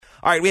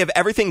All right, we have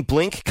everything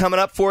Blink coming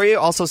up for you.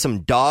 Also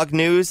some dog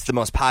news, the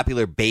most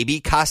popular baby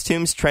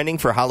costumes trending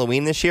for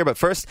Halloween this year. But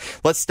first,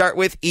 let's start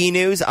with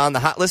E-News on the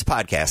Hot List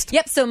podcast.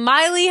 Yep, so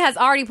Miley has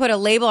already put a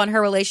label on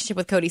her relationship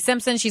with Cody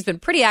Simpson. She's been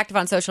pretty active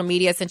on social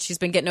media since she's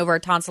been getting over her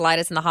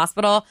tonsillitis in the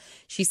hospital.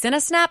 She sent a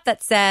snap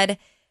that said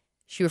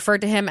she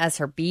referred to him as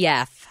her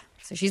BF.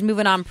 So she's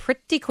moving on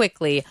pretty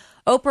quickly.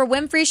 Oprah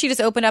Winfrey, she just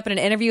opened up in an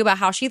interview about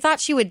how she thought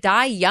she would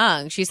die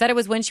young. She said it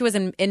was when she was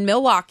in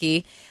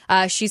Milwaukee.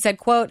 She said,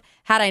 quote,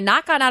 "Had I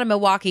not gotten out of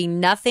Milwaukee,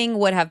 nothing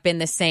would have been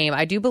the same.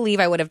 I do believe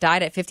I would have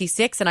died at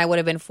 56 and I would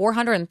have been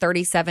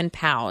 437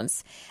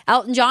 pounds.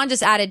 Elton John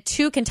just added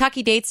 2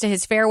 Kentucky dates to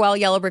his farewell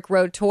Yellow Brick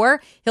Road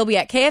tour. He'll be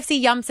at KFC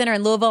Yum Center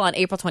in Louisville on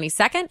April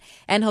 22nd,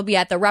 and he'll be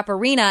at the Rep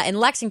Arena in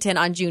Lexington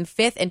on June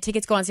 5th, and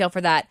tickets go on sale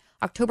for that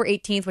October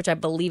 18th, which I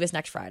believe is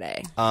next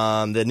Friday.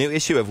 The new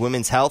issue of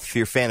Women's Health, if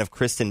you're a fan of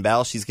Kristen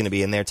Bell, she's going to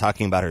be in there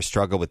talking about her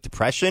struggle with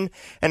depression.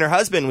 And her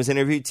husband was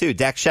interviewed, too,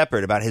 Dax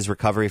Shepard, about his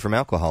recovery from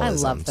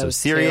alcoholism. I love those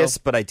So serious,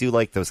 but I do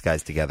like those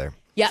guys together.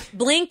 Yeah,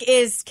 Blink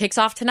kicks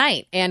off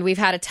tonight, and we've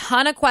had a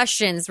ton of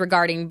questions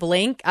regarding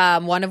Blink,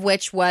 one of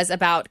which was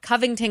about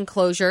Covington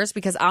closures,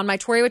 because on my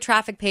Tory with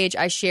Traffic page,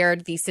 I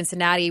shared the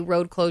Cincinnati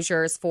road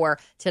closures for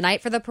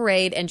tonight for the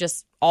parade and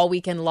just all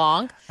weekend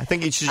long. I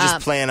think you should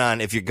just plan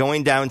on, if you're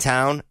going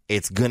downtown,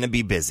 it's going to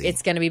be busy.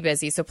 It's going to be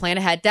busy, so plan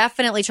ahead.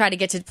 Definitely try to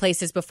get to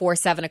places before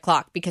 7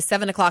 o'clock, because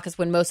 7 o'clock is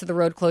when most of the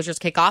road closures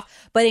kick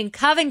off. But in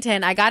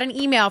Covington, I got an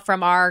email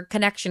from our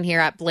connection here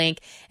at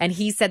Blink, and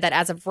he said that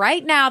as of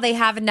right now, they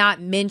have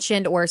not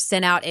mentioned or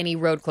sent out any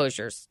road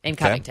closures in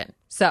Covington.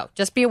 So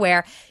just be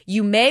aware.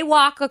 You may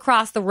walk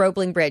across the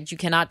Roebling Bridge. You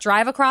cannot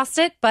drive across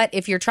it, but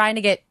if you're trying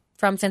to get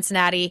from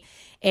Cincinnati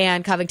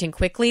and Covington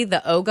quickly,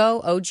 the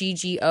OGGO,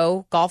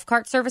 O-G-G-O golf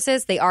cart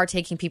services, they are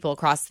taking people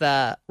across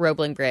the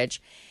Roebling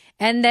Bridge.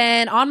 And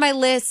then on my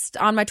list,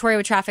 on my Tory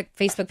with Traffic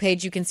Facebook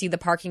page, you can see the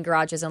parking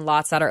garages and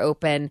lots that are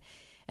open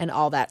and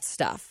all that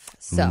stuff.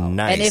 So,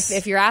 nice. And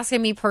if you're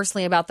asking me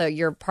personally about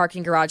your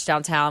parking garage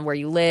downtown where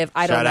you live,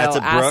 I don't know. Shout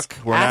out to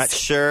Brooke. We're not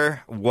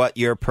sure what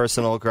your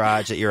personal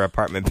garage at your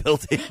apartment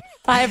building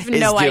I have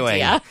no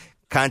idea.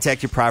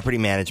 Contact your property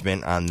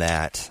management on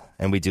that.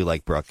 And we do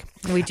like Brooke.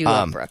 We do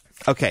love Brooke.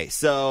 Okay,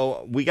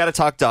 so we got to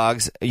talk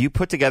dogs. You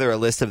put together a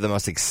list of the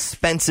most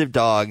expensive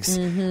dogs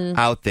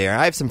out there.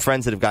 I have some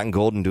friends that have gotten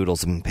golden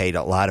doodles and paid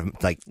a lot of,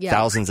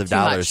 thousands of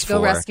dollars for.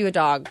 Go rescue a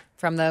dog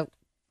from the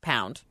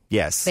pound.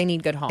 Yes. They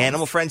need good homes.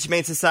 Animal Friends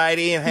Humane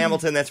Society in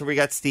Hamilton. That's where we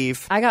got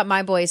Steve. I got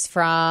my boys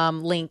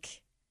from Link.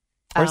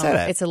 Where's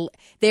that at?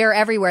 They're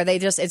everywhere.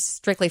 It's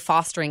strictly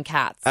fostering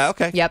cats.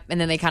 Okay. Yep.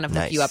 And then they kind of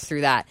hook you up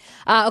through that.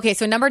 Okay.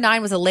 So number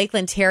 9 was a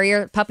Lakeland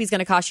Terrier. Puppy's going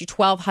to cost you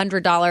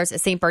 $1,200. A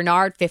St.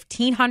 Bernard,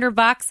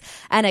 $1,500.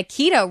 An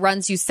Akita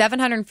runs you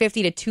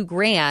 $750 to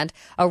 $2,000.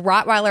 A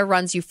Rottweiler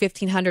runs you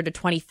 $1,500 to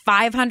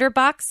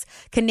 $2,500.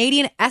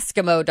 Canadian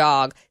Eskimo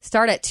dog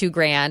start at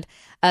 $2,000.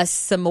 A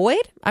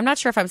Samoyed, I'm not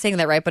sure if I'm saying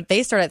that right, but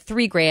they start at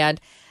 $3,000.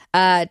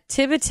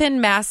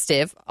 Tibetan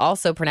Mastiff,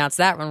 also pronounced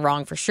that one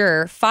wrong for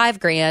sure,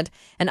 $5,000.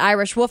 An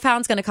Irish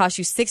Wolfhound's going to cost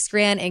you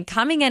 $6,000. And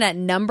coming in at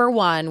number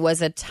 1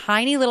 was a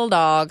tiny little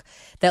dog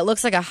that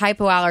looks like a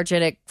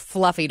hypoallergenic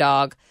fluffy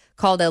dog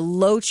called a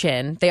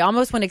Lochin. They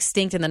almost went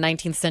extinct in the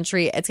 19th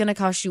century. It's going to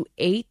cost you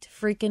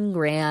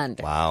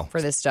 $8,000. Wow.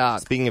 For this dog.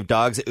 Speaking of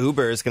dogs,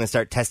 Uber is going to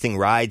start testing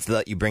rides to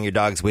let you bring your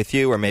dogs with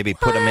you, or maybe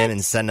put them in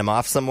and send them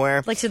off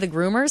somewhere. Like to the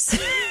groomers?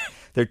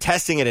 They're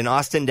testing it in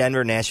Austin,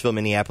 Denver, Nashville,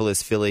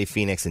 Minneapolis, Philly,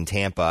 Phoenix, and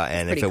Tampa.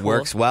 And if it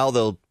works well,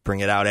 they'll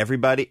bring it out to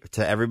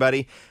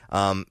everybody.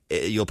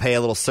 You'll pay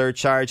a little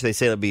surcharge. They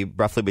say it'll be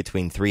roughly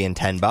between $3 and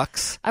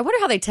 $10. I wonder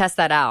how they test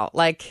that out.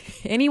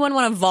 Like, anyone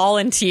want to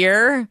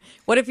volunteer?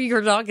 What if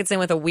your dog gets in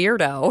with a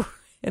weirdo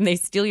and they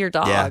steal your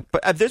dog? Yeah,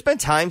 but there's been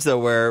times though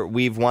where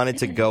we've wanted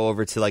to go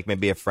over to like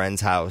maybe a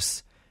friend's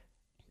house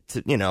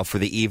to, for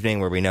the evening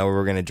where we know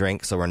we're going to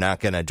drink, so we're not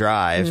going to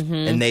drive,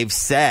 and they've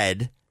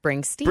said,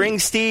 Bring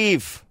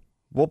Steve.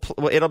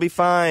 It'll be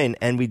fine.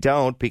 And we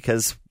don't,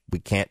 because we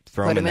can't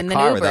throw him in the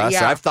car with us.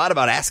 Yeah. So I've thought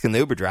about asking the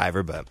Uber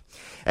driver, but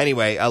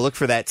anyway, I'll look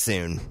for that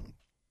soon.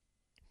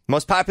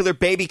 Most popular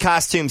baby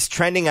costumes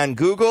trending on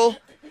Google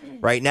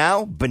right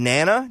now: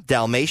 Banana,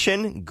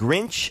 Dalmatian,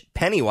 Grinch,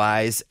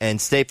 Pennywise, and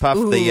Stay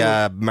Puft,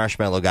 the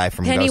marshmallow guy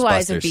from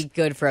Pennywise Ghostbusters. would be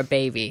good for a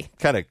baby.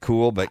 Kind of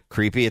cool, but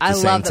creepy at the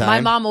same time. I love that.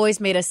 My mom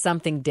always made us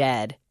something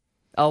dead.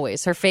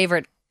 Always. Her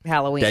favorite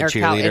Halloween. Dead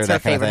cheerleader, it's her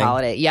favorite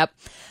holiday. Yep.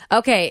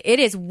 Okay, it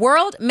is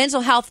World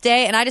Mental Health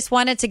Day, and I just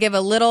wanted to give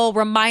a little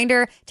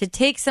reminder to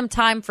take some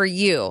time for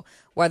you,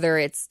 whether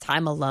it's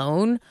time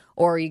alone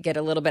or you get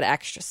a little bit of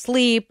extra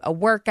sleep, a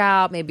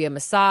workout, maybe a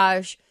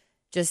massage.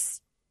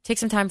 Just take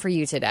some time for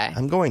you today.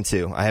 I'm going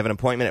to. I have an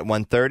appointment at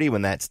 1:30.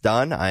 When that's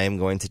done, I am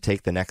going to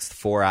take the next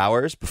 4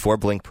 hours before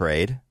Blink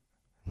Parade.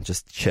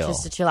 Just chill.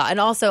 Just to chill out. And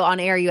also on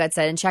air, you had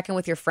said, and check in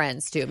with your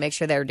friends, too. Make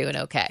sure they're doing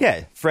okay.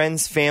 Yeah,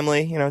 friends,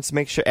 family, just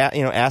make sure,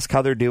 ask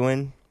how they're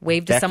doing.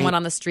 Wave to someone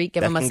on the street,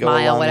 give them a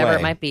smile, whatever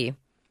it might be.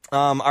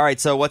 All right,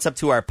 so what's up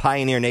to our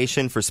Pioneer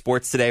Nation for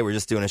sports today? We're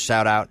just doing a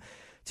shout out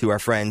to our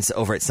friends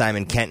over at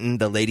Simon Kenton,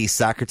 the ladies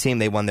soccer team.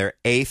 They won their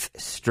 8th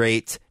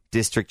straight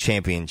district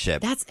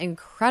championship. That's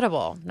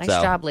incredible. Nice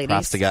job,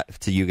 ladies. Props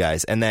to you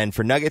guys. And then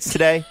for Nuggets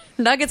today.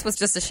 Nuggets was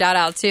just a shout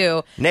out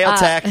too. Nail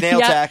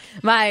tack.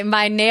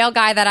 My nail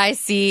guy that I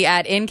see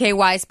at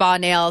NKY Spa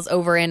Nails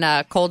over in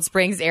Cold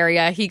Springs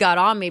area, he got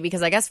on me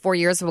because I guess 4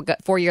 years ago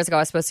I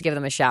was supposed to give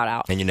them a shout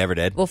out. And you never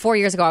did? Well, 4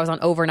 years ago I was on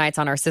overnights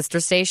on our sister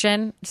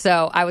station,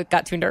 so I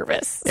got too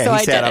nervous. Yeah, so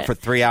he sat up for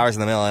 3 hours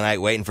in the middle of the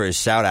night waiting for his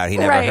shout out. He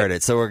never heard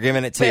it. So we're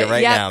giving it to you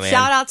right now, man.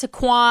 Shout out to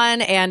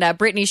Quan and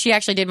Brittany. She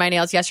actually did my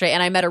nails yesterday,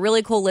 and I met a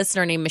really cool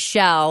listener named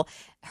Michelle.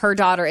 Her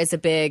daughter is a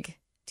big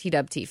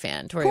TWT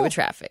fan, Tory with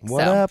Traffic.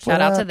 Shout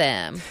out to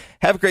them.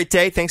 Have a great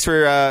day. Thanks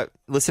for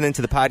listening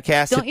to the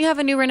podcast. Don't you have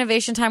a new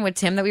Renovation Time with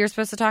Tim that we were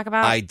supposed to talk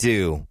about? I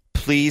do.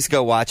 Please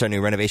go watch our new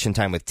Renovation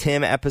Time with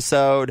Tim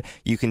episode.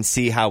 You can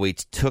see how we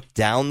took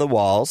down the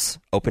walls,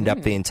 opened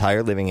up the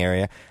entire living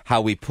area,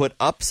 how we put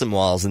up some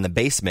walls in the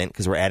basement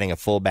because we're adding a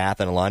full bath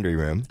and a laundry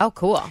room. Oh,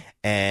 cool.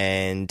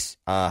 And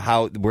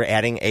how we're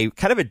adding a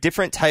kind of a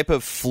different type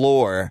of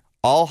floor,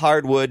 all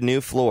hardwood,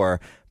 new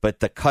floor, but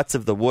the cuts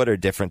of the wood are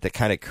different that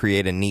kind of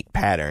create a neat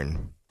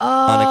pattern.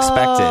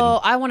 Unexpected. Oh,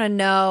 I want to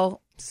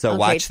know. So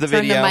watch the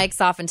video. Turn the mics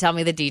off and tell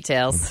me the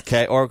details.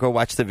 Okay, or go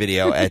watch the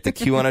video at the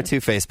Q102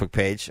 Facebook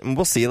page. And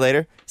we'll see you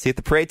later. See you at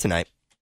the parade tonight.